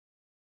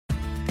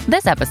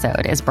This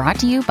episode is brought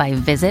to you by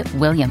Visit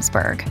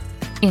Williamsburg.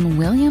 In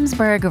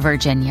Williamsburg,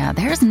 Virginia,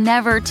 there's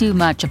never too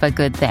much of a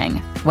good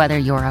thing. Whether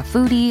you're a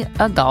foodie,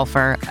 a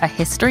golfer, a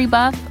history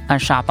buff, a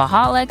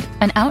shopaholic,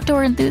 an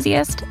outdoor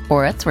enthusiast,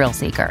 or a thrill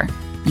seeker,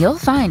 you'll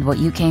find what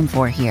you came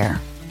for here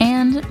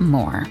and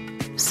more.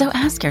 So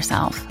ask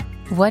yourself,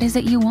 what is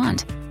it you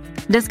want?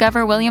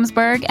 Discover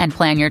Williamsburg and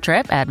plan your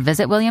trip at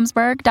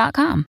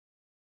visitwilliamsburg.com.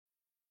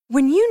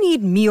 When you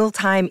need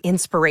mealtime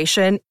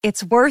inspiration,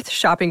 it's worth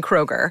shopping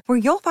Kroger, where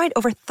you'll find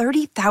over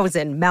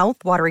 30,000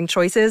 mouth-watering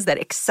choices that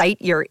excite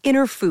your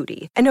inner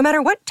foodie. And no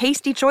matter what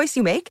tasty choice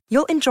you make,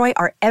 you'll enjoy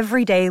our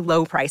everyday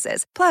low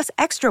prices, plus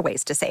extra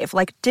ways to save,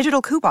 like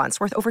digital coupons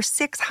worth over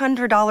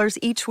 $600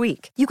 each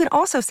week. You can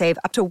also save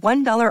up to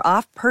 $1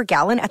 off per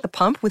gallon at the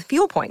pump with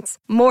fuel points.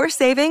 More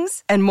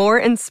savings and more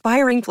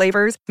inspiring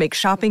flavors make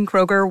shopping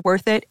Kroger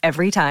worth it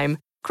every time.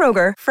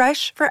 Kroger,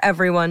 fresh for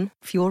everyone.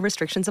 Fuel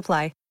restrictions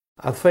apply.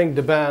 I think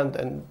the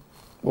band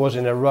was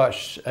in a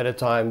rush at a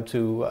time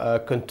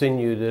to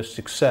continue the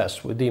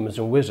success with Demons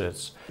and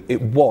Wizards. It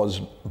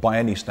was, by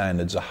any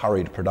standards, a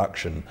hurried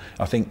production.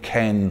 I think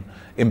Ken,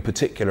 in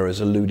particular,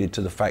 has alluded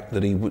to the fact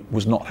that he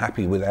was not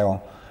happy with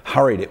how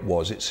hurried it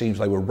was. It seems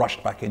they were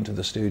rushed back into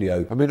the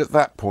studio. I mean, at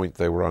that point,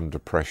 they were under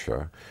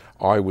pressure.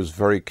 I was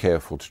very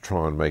careful to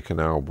try and make an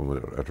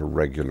album at a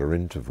regular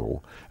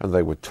interval, and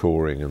they were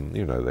touring, and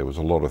there was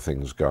a lot of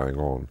things going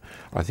on.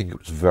 I think it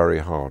was very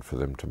hard for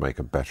them to make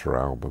a better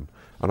album,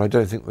 and I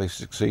don't think they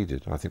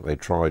succeeded. I think they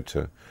tried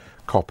to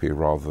copy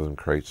rather than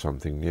create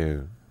something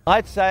new.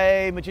 I'd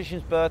say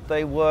Magician's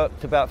Birthday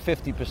worked about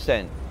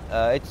 50%.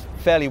 It's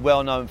a fairly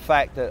well-known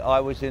fact that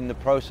I was in the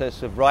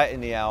process of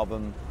writing the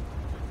album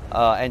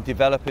and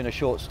developing a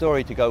short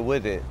story to go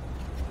with it,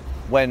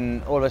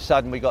 when all of a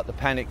sudden we got the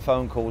panic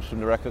phone calls from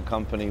the record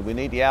company. We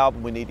need the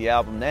album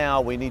now,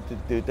 we need to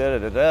do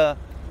da-da-da-da.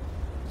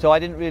 So I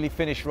didn't really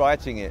finish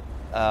writing it,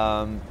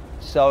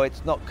 so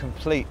it's not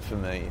complete for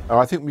me.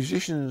 I think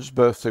Musician's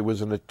Birthday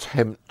was an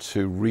attempt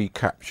to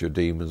recapture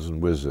Demons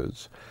and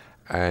Wizards,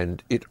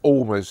 and it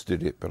almost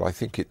did it, but I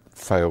think it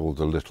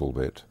failed a little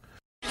bit.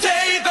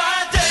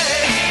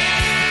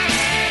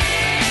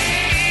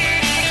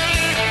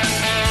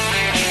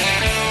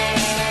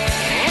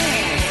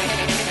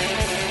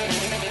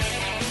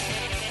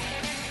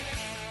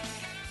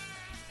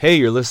 Hey,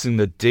 you're listening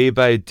to Day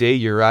by Day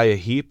Uriah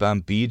Heep.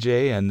 I'm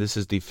BJ, and this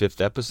is the 5th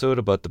episode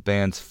about the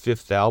band's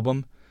 5th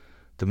album.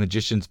 The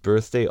Magician's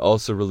Birthday,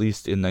 also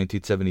released in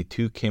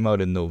 1972, came out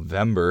in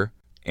November.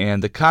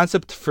 And the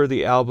concept for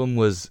the album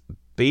was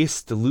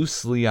based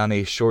loosely on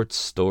a short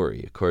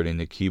story, according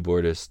to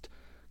keyboardist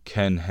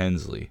Ken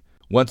Hensley.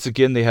 Once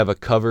again, they have a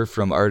cover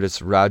from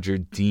artist Roger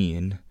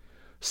Dean.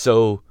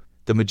 So,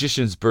 The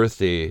Magician's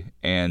Birthday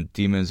and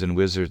Demons and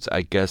Wizards,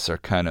 I guess, are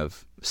kind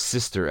of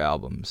sister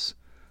albums.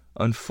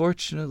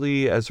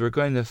 Unfortunately, as we're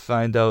going to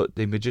find out,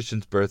 The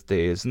Magician's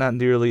Birthday is not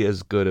nearly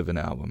as good of an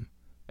album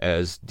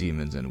as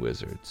Demons and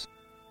Wizards.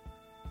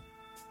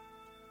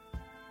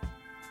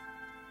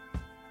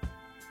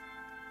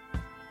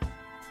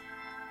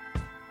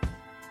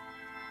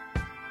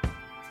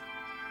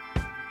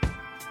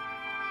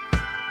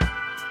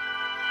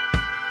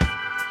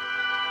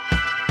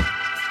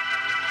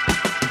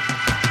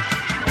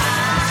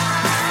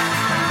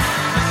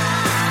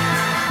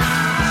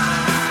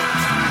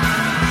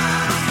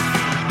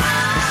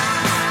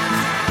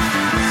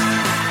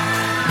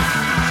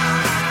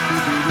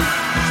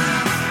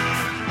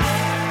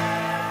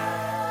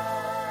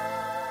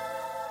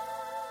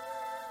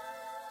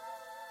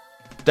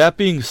 That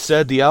being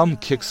said, the album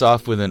kicks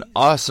off with an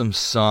awesome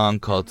song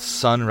called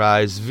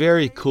Sunrise.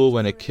 Very cool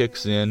when it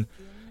kicks in.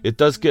 It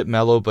does get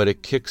mellow, but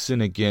it kicks in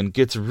again.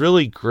 Gets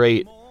really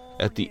great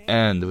at the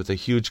end with a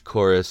huge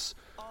chorus.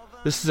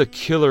 This is a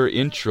killer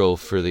intro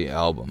for the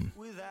album.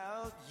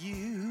 Without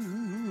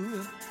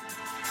you,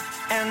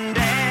 and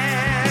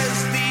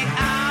as the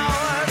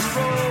hours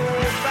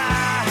roll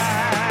by,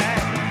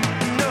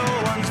 no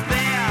one's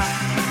there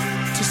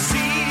to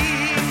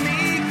see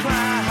me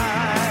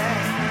cry,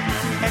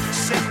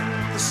 except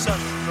the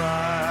sunrise.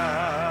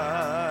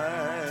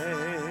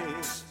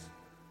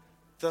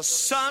 The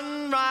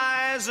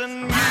sunrise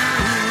and you.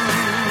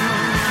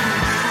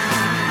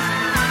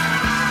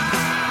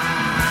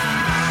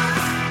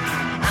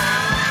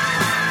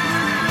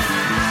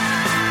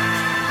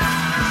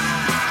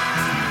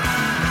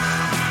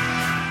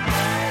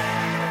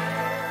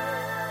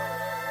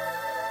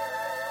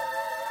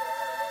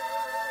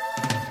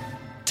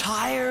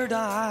 Tired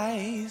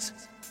eyes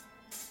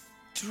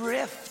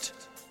drift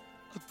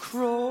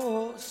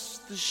across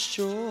the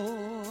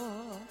shore,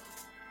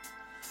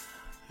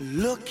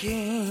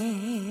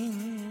 looking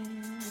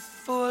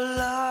for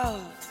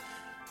love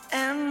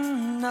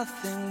and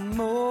nothing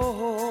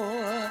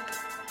more.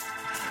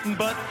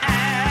 But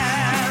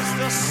as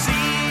the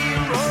sea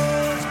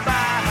rolls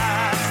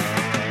by,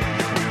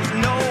 there's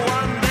no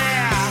one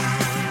there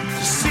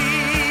to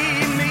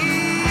see me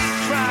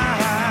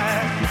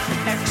cry,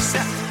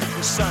 except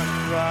the sunrise.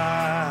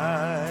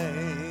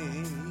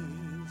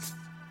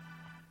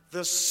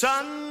 The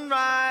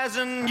sunrise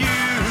and you.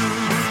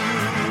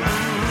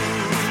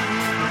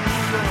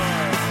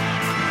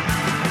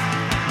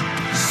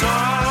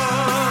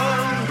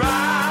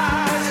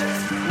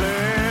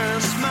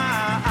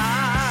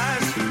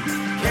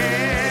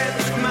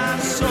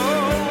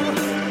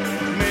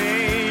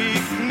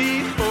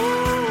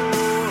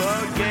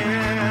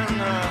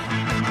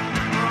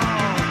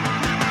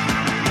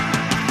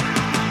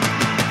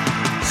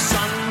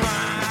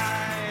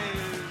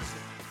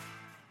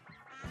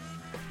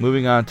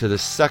 Moving on to the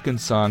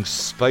second song,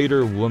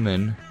 Spider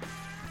Woman.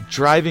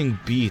 Driving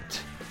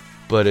beat,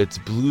 but it's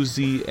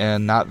bluesy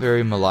and not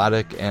very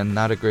melodic and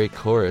not a great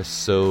chorus,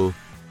 so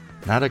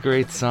not a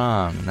great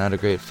song, not a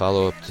great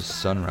follow-up to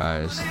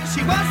Sunrise.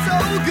 She was so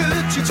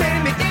good, she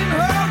chained me in her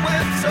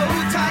web so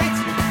tight.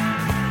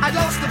 I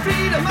lost the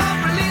freedom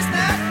of release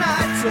that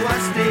night, so I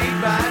stayed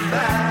right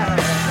by her.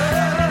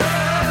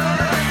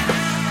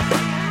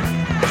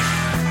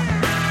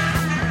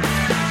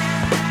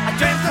 I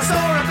dreamt I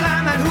saw a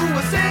blind man who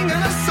was singing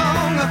a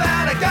song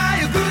about a guy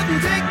who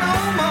couldn't take no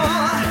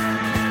more.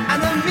 And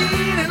the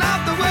meaning of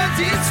the words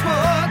he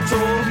swore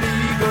told me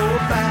go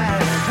back.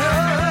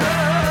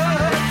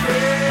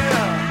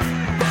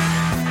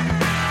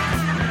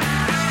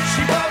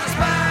 She was a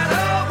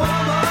spider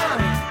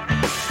woman,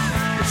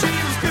 but she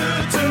was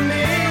good to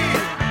me.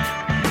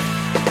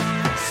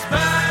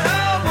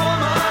 Spider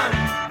woman,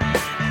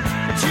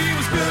 but she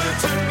was good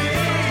to me.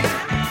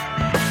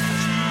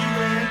 She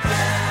went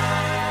down.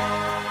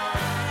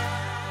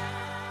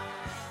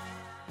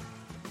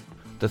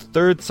 The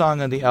third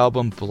song on the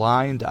album,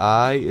 Blind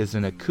Eye, is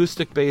an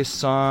acoustic-based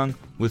song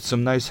with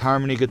some nice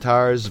harmony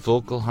guitars,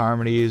 vocal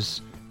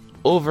harmonies.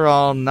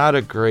 Overall, not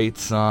a great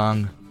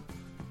song.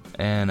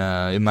 And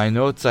in my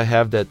notes, I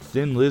have that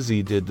Thin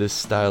Lizzy did this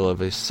style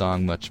of a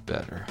song much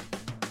better.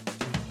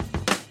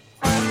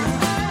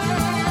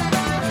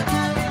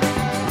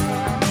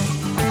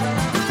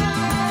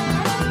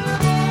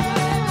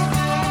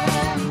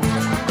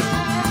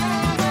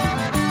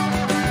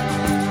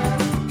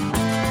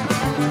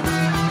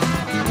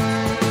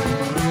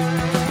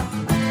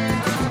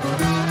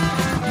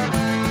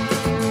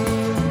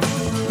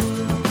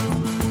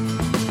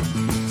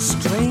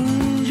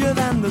 Stranger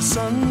than the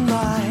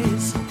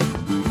sunrise,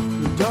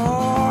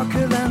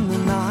 darker than the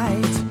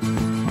night,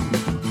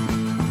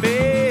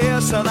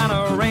 fiercer than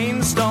a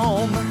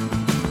rainstorm.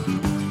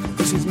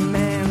 This is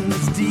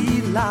man's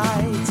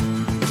delight.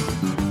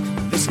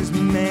 This is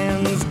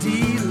man's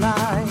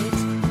delight.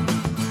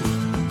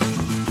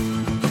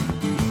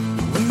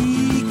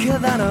 Weaker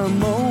than a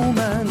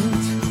moment,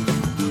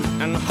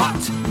 and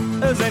hot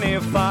as any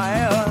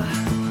fire.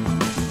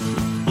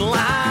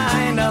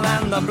 Blinder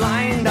than the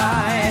blind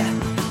eye.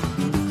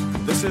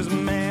 This is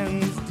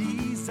man's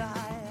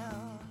desire.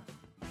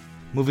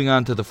 Moving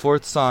on to the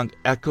fourth song,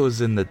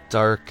 Echoes in the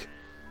Dark.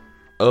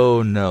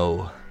 Oh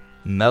no,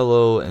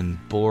 mellow and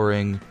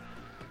boring.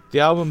 The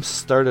album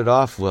started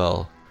off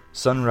well.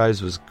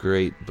 Sunrise was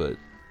great, but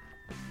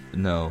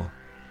no.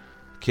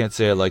 Can't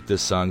say I like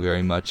this song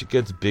very much. It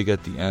gets big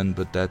at the end,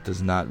 but that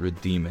does not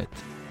redeem it.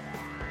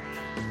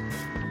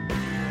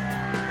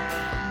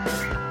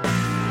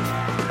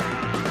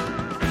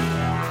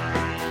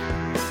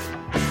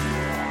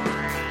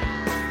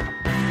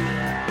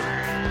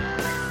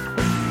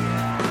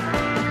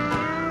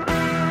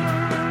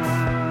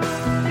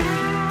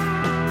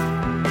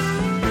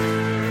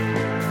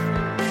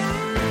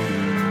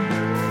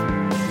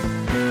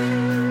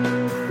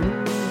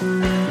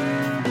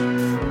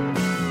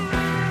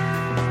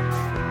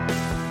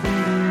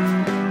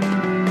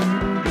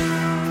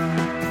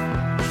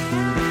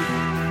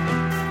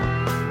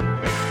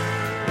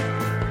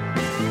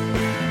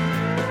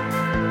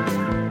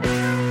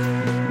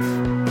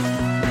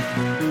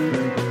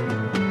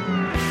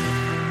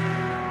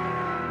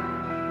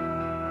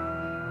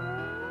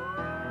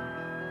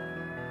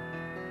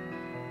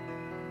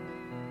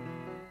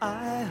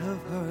 I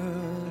have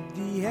heard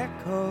the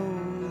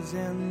echoes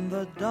in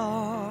the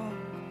dark,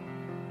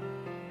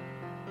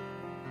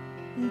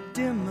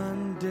 dim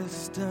and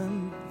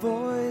distant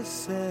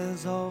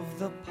voices of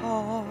the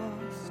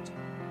past.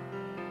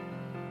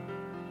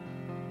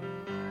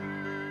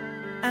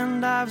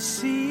 And I've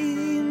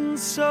seen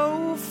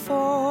so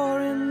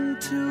far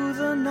into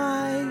the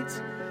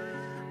night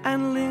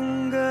and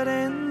lingered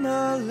in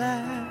the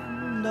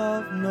land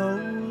of no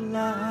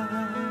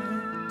light.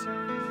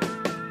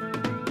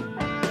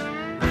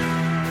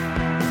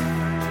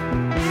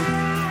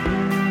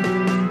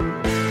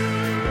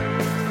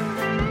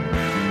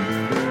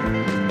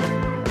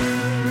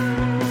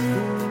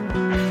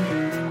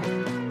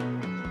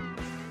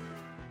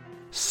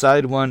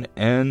 Side 1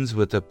 ends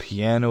with a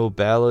piano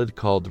ballad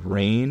called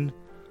Rain,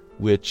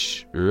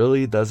 which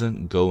really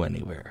doesn't go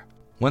anywhere.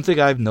 One thing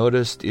I've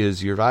noticed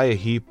is Uriah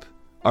Heep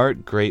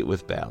aren't great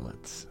with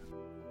ballads.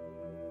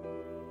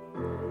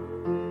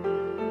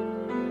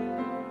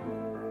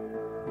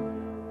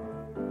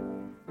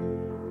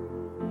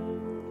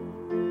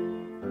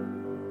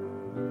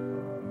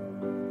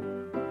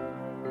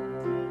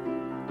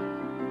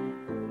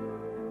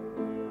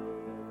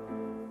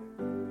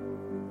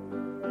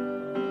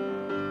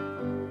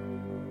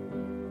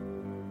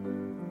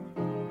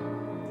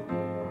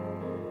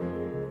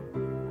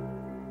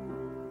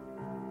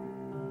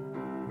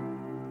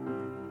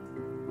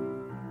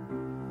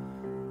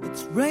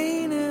 It's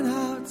raining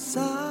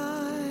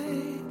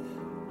outside,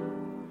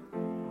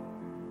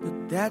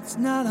 but that's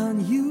not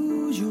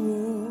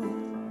unusual.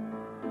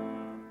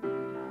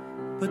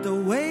 But the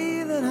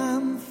way that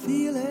I'm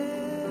feeling's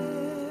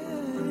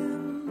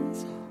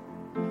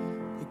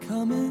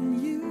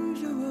becoming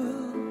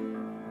usual.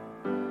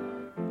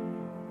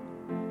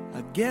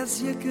 I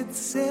guess you could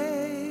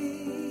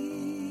say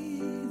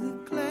the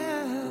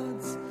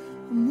clouds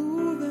are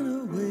moving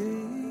away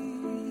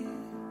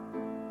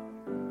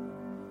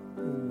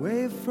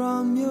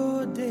from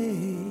your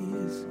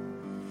days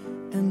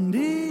and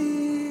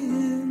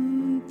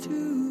into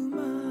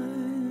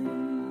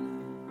mine.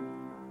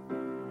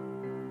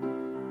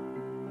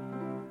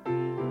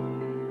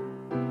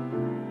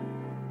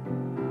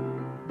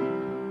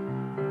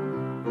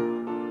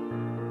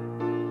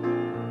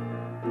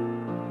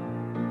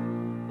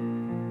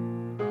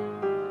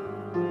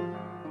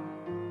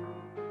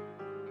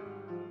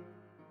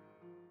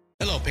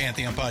 Hello,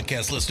 Pantheon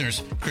Podcast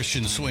listeners.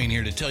 Christian Swain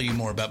here to tell you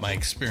more about my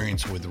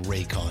experience with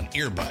Raycon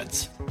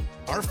earbuds.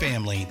 Our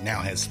family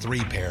now has 3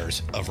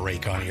 pairs of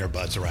Raycon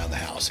earbuds around the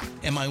house,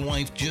 and my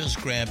wife just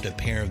grabbed a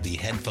pair of the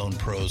Headphone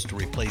Pros to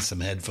replace some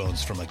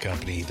headphones from a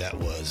company that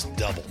was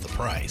double the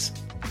price.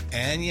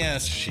 And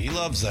yes, she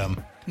loves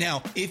them.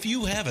 Now, if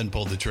you haven't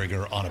pulled the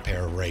trigger on a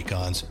pair of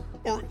Raycons,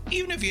 or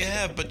even if you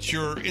have but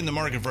you're in the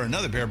market for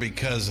another pair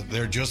because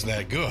they're just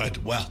that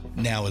good, well,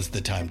 now is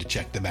the time to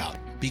check them out,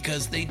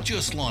 because they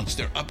just launched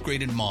their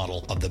upgraded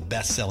model of the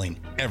best-selling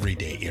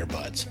everyday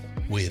earbuds.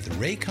 With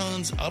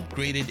Raycon's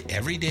upgraded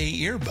everyday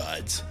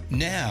earbuds,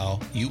 now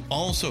you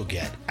also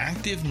get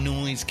active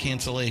noise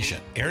cancellation,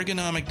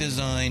 ergonomic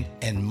design,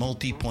 and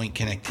multi-point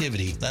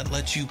connectivity that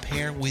lets you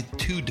pair with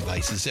 2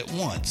 devices at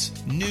once.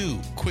 New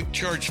quick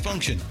charge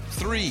function,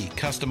 3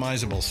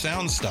 customizable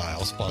sound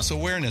styles, plus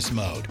awareness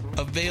mode.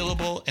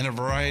 Available in a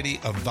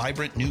variety of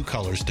vibrant new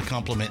colors to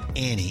complement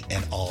any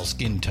and all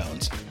skin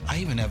tones. I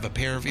even have a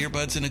pair of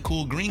earbuds in a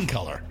cool green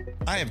color.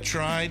 I have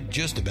tried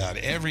just about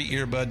every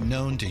earbud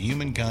known to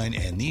humankind,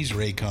 and these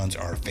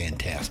Raycons are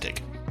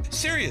fantastic.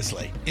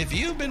 Seriously, if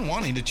you've been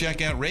wanting to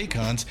check out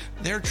Raycons,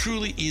 there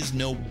truly is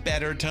no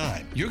better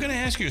time. You're going to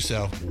ask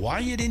yourself why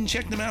you didn't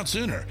check them out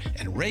sooner,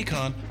 and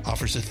Raycon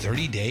offers a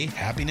 30-day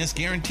happiness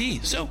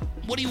guarantee. So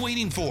what are you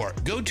waiting for?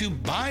 Go to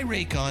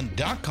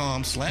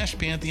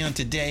buyraycon.com/Pantheon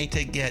today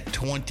to get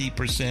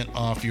 20%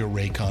 off your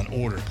Raycon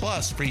order,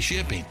 plus free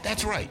shipping.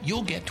 That's right,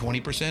 you'll get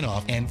 20%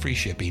 off and free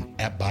shipping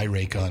at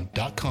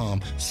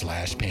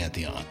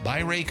buyraycon.com/Pantheon.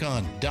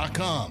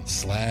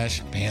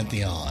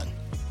 buyraycon.com/Pantheon.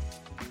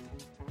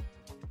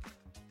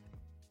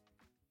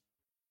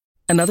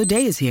 Another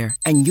day is here,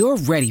 and you're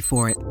ready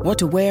for it. What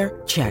to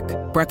wear? Check.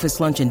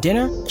 Breakfast, lunch, and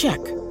dinner? Check.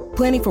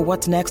 Planning for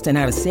what's next and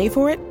how to save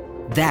for it?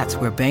 That's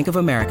where Bank of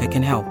America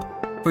can help.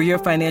 For your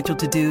financial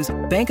to-dos,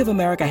 Bank of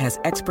America has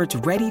experts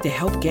ready to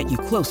help get you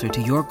closer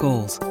to your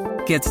goals.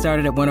 Get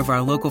started at one of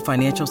our local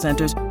financial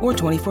centers or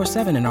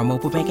 24/7 in our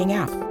mobile banking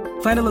app.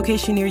 Find a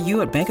location near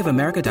you at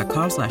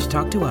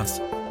bankofamerica.com/talktous.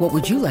 What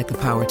would you like the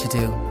power to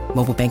do?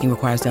 Mobile banking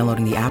requires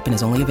downloading the app and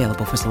is only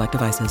available for select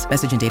devices.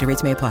 Message and data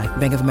rates may apply.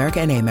 Bank of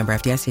America NA, member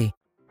FDIC.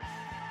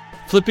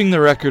 Flipping the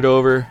record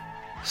over,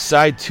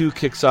 side 2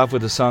 kicks off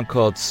with a song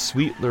called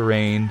Sweet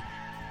Lorraine.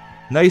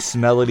 Nice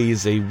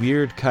melodies, a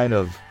weird kind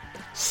of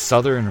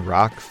southern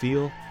rock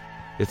feel.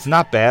 It's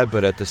not bad,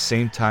 but at the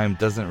same time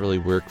doesn't really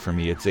work for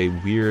me. It's a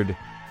weird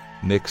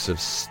mix of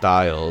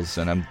styles,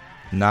 and I'm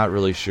not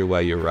really sure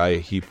why Uriah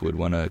Heep would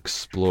want to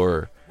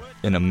explore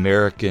an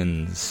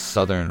American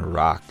southern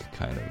rock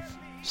kind of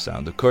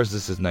sound. Of course,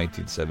 this is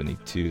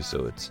 1972,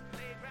 so it's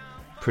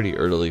pretty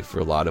early for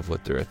a lot of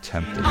what they're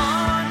attempting.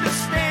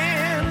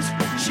 Understands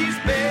she's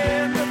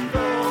been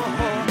before.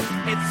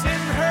 It's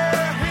in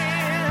her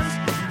hands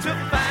to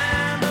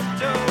find a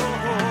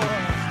door.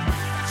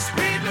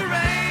 Sweet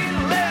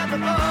Lorraine, let the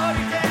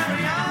party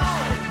carry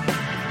on.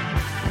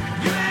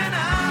 You and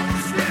I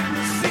will stem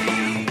the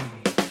sea.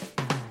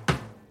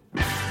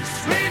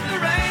 Sweet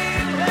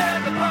Lorraine,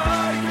 let the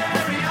party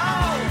carry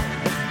on.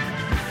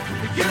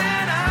 You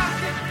and I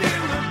can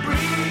feel the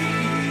breeze.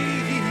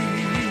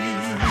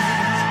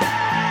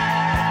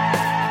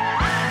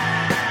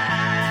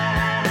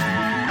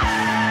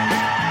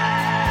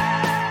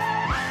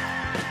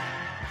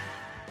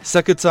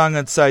 Second song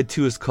on side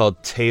 2 is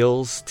called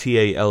Tales,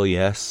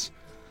 Tales.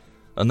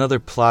 Another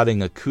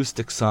plodding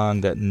acoustic song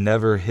that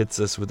never hits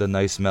us with a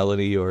nice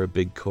melody or a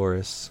big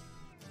chorus.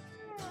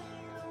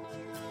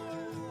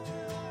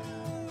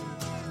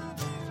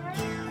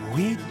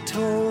 We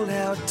told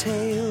our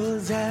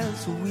tales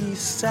as we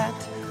sat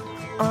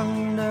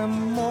under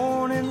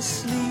morning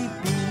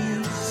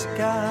sleepy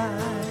sky.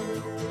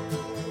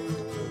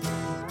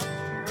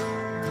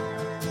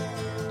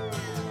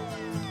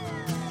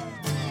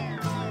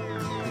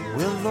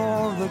 With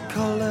all the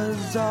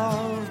colors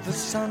of the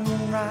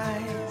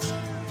sunrise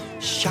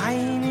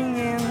shining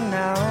in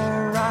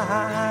our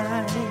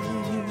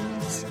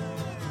eyes.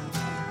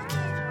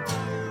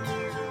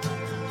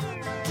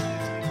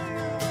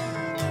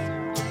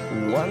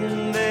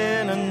 One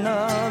then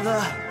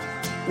another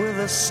with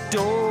a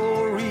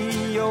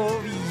story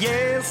of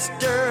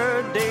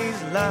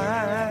yesterday's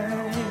line.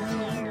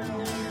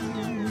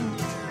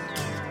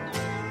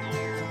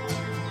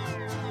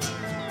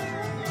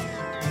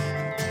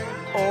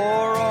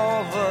 Or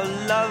of a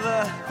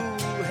lover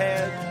who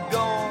had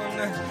gone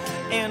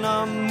in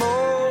a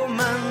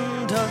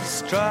moment of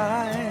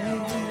strife.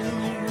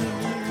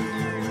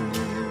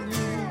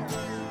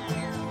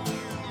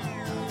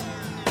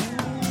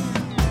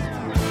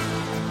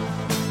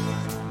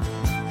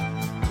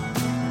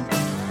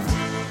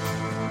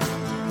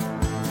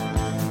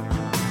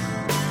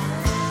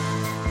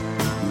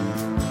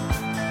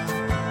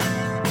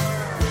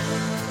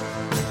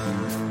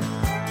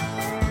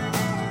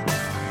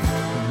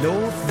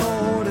 No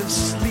thought of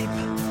sleep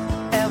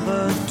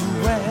ever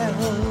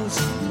dwells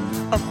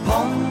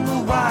upon the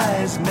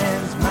wise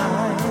man's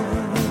mind.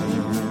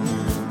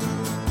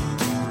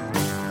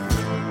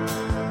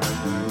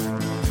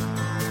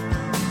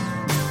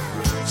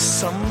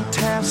 Some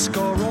task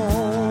or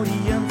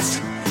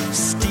audience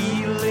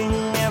stealing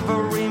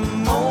every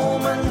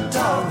moment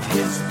of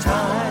his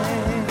time.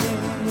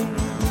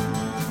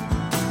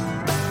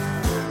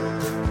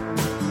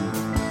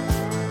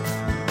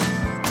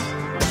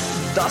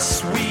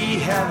 Thus we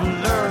have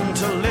learned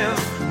to live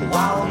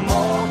while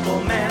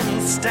mortal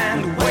men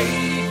stand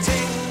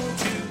waiting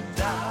to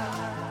die.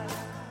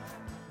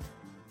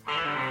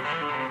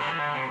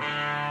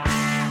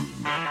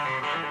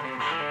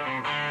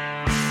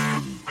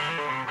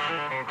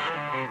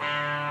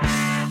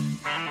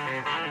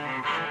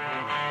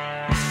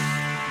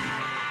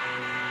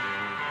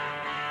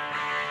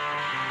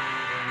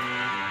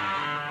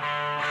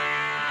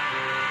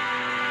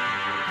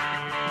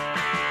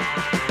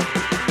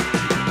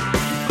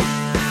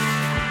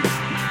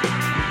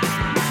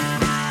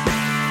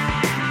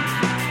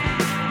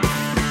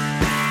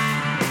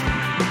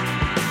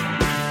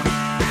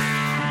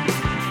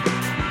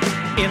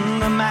 In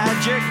the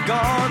magic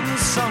garden,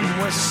 some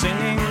were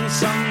singing,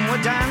 some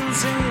were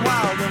dancing,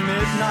 while the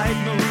midnight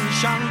moon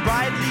shone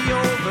brightly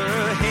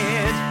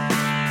overhead.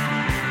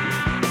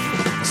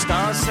 The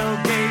stars so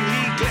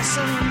gaily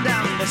glistened,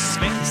 and the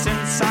Sphinx in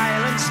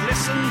silence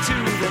listened to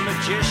the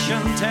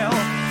magician tell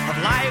of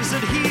lives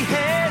that he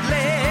had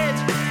led.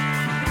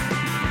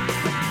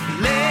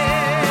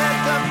 Let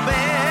the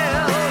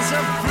bells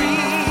of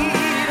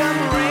freedom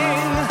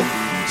ring,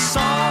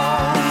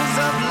 songs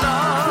of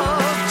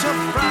love to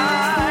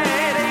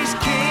Friday's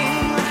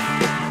king.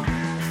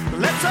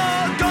 Let's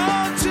all go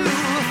to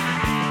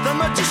the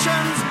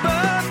magician's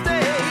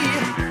birthday.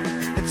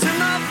 It's in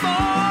the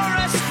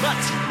forest,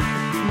 but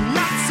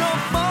not so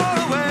far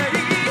away.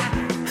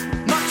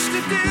 Much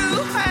to do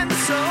and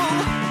so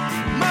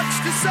much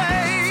to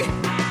say,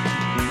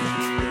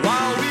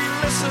 while we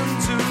listen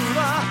to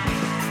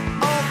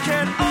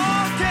the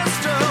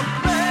orchestra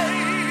play.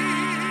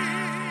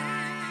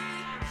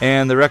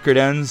 And the record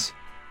ends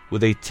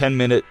with a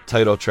 10-minute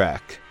title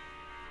track.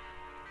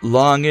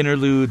 Long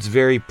interludes,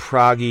 very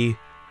proggy.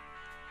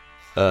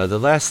 The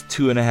last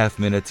 2.5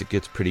 minutes, it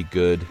gets pretty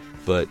good,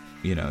 but,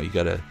 you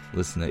gotta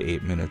listen to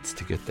 8 minutes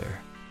to get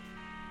there.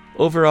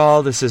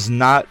 Overall, this is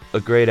not a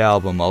great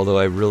album, although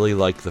I really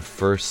like the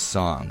first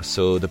song.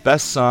 So the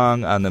best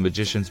song on The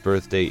Magician's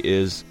Birthday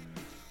is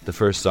the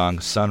first song,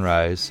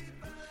 Sunrise.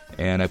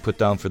 And I put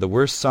down for the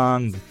worst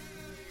song,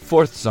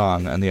 fourth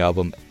song on the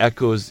album,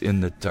 Echoes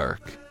in the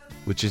Dark,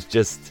 which is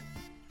just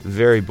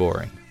very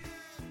boring.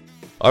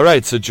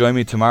 Alright, so join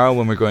me tomorrow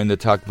when we're going to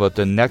talk about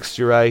the next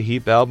Uriah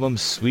Heep album,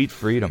 Sweet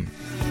Freedom.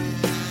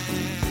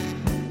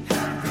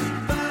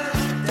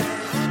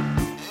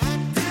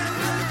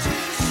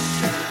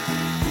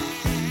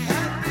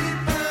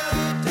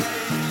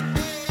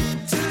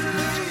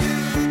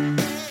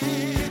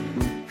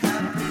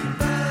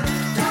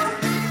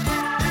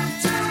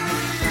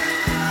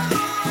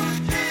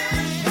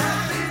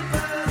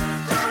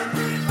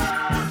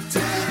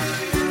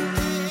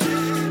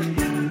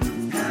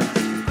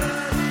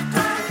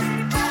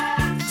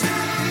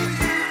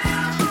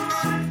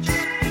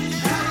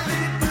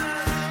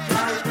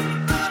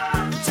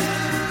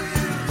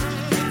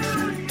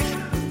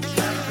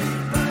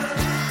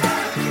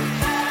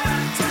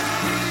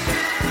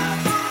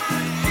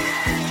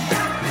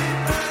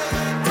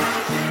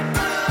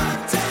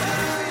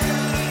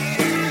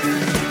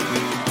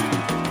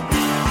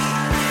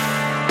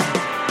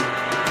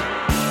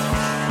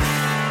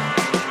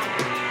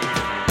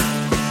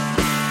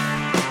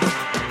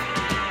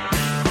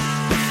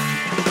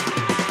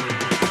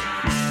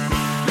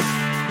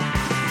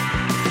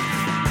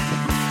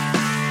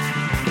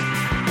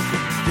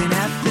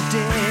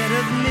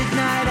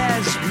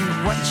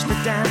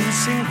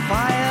 dancing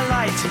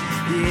firelight.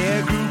 The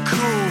air grew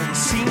cool and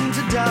seemed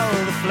to dull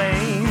the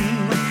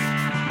flame.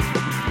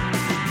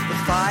 The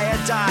fire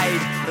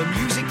died, the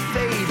music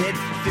faded.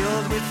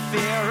 Filled with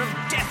fear of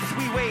death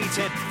we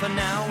waited, for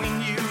now we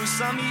knew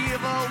some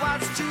evil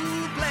was to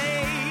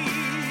blame.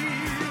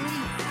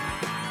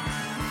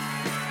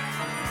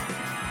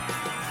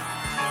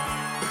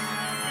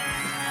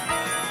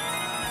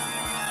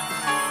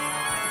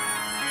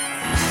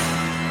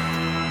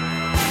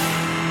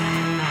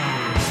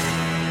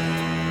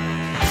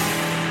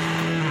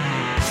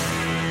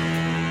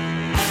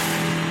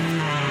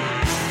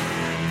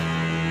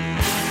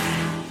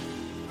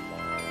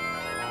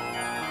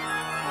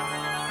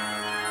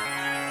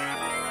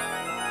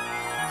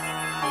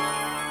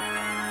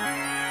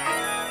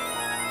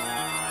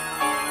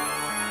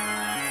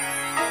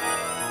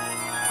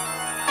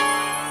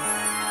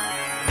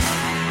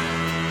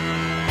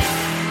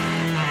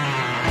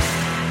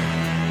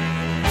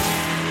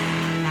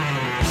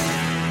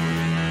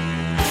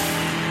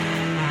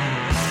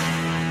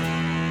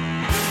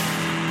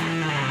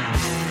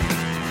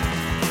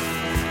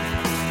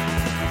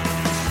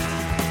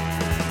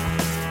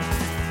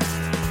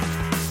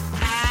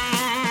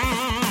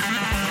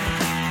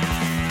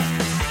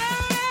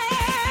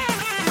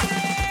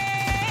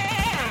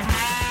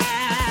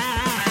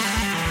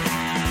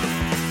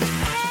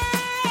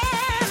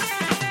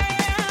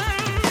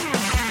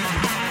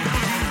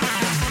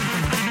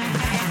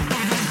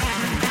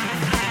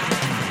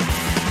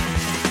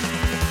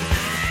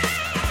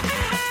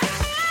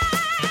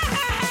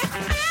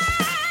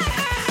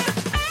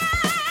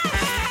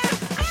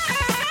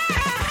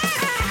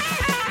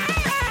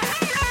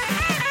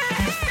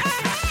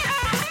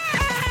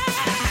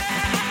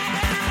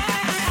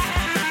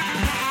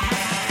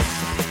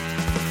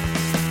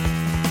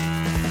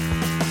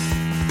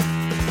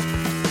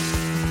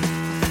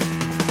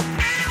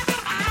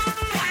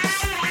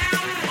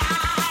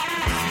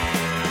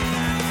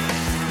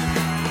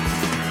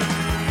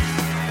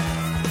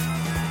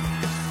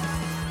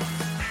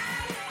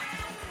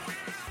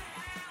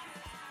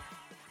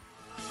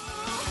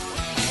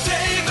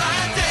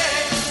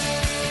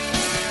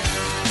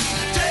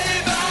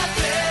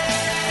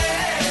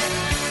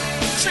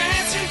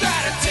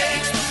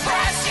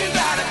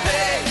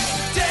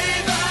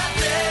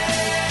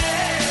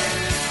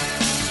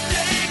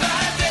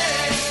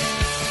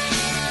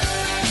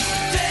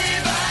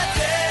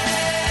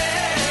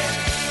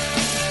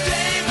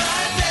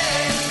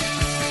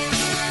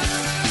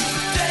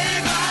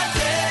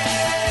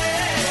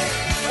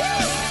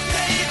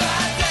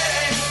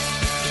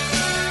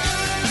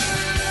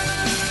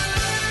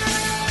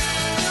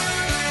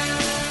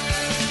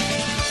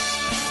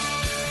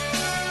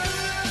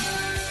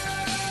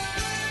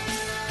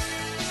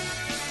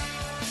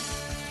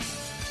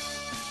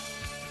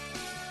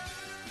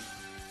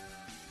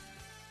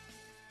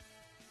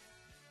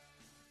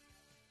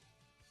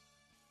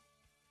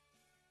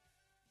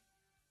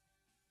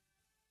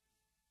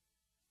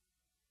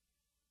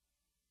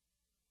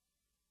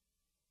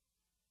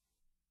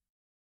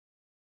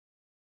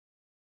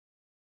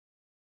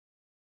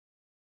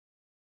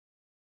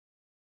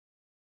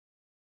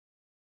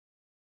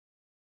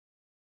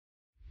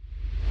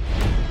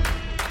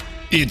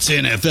 It's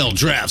NFL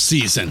draft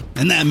season,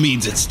 and that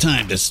means it's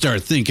time to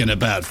start thinking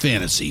about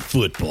fantasy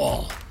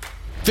football.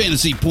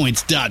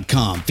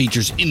 FantasyPoints.com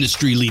features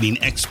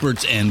industry-leading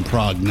experts and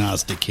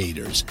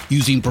prognosticators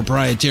using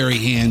proprietary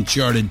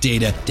hand-charted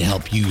data to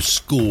help you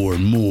score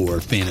more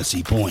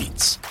fantasy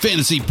points.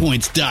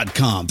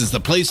 FantasyPoints.com is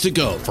the place to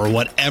go for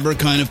whatever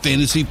kind of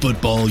fantasy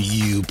football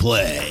you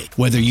play.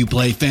 Whether you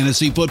play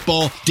fantasy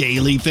football,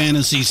 daily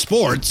fantasy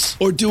sports,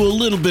 or do a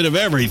little bit of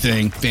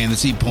everything,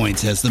 Fantasy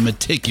Points has the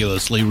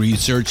meticulously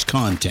researched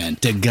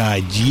content to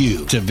guide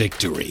you to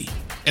victory.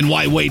 And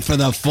why wait for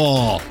the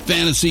fall?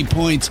 Fantasy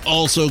Points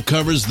also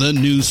covers the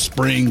new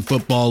spring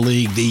football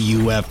league, the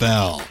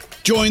UFL.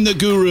 Join the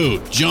guru,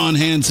 John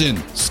Hansen,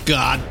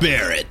 Scott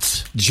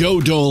Barrett,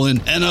 Joe Dolan,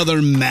 and other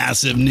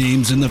massive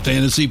names in the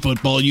fantasy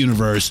football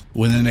universe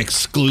with an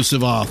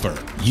exclusive offer.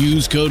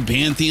 Use code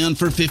Pantheon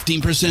for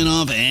 15%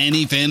 off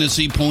any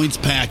Fantasy Points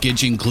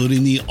package,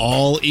 including the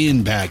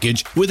all-in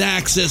package, with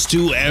access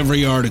to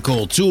every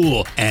article,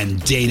 tool,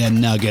 and data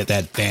nugget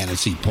that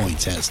Fantasy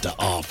Points has to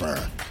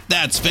offer.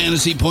 That's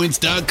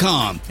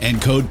FantasyPoints.com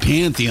and code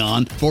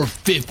Pantheon for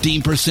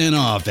 15%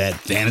 off at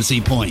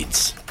Fantasy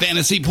Points.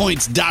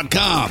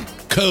 FantasyPoints.com,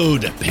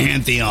 code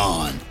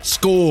Pantheon.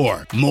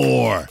 Score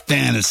more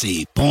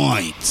fantasy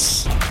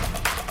points.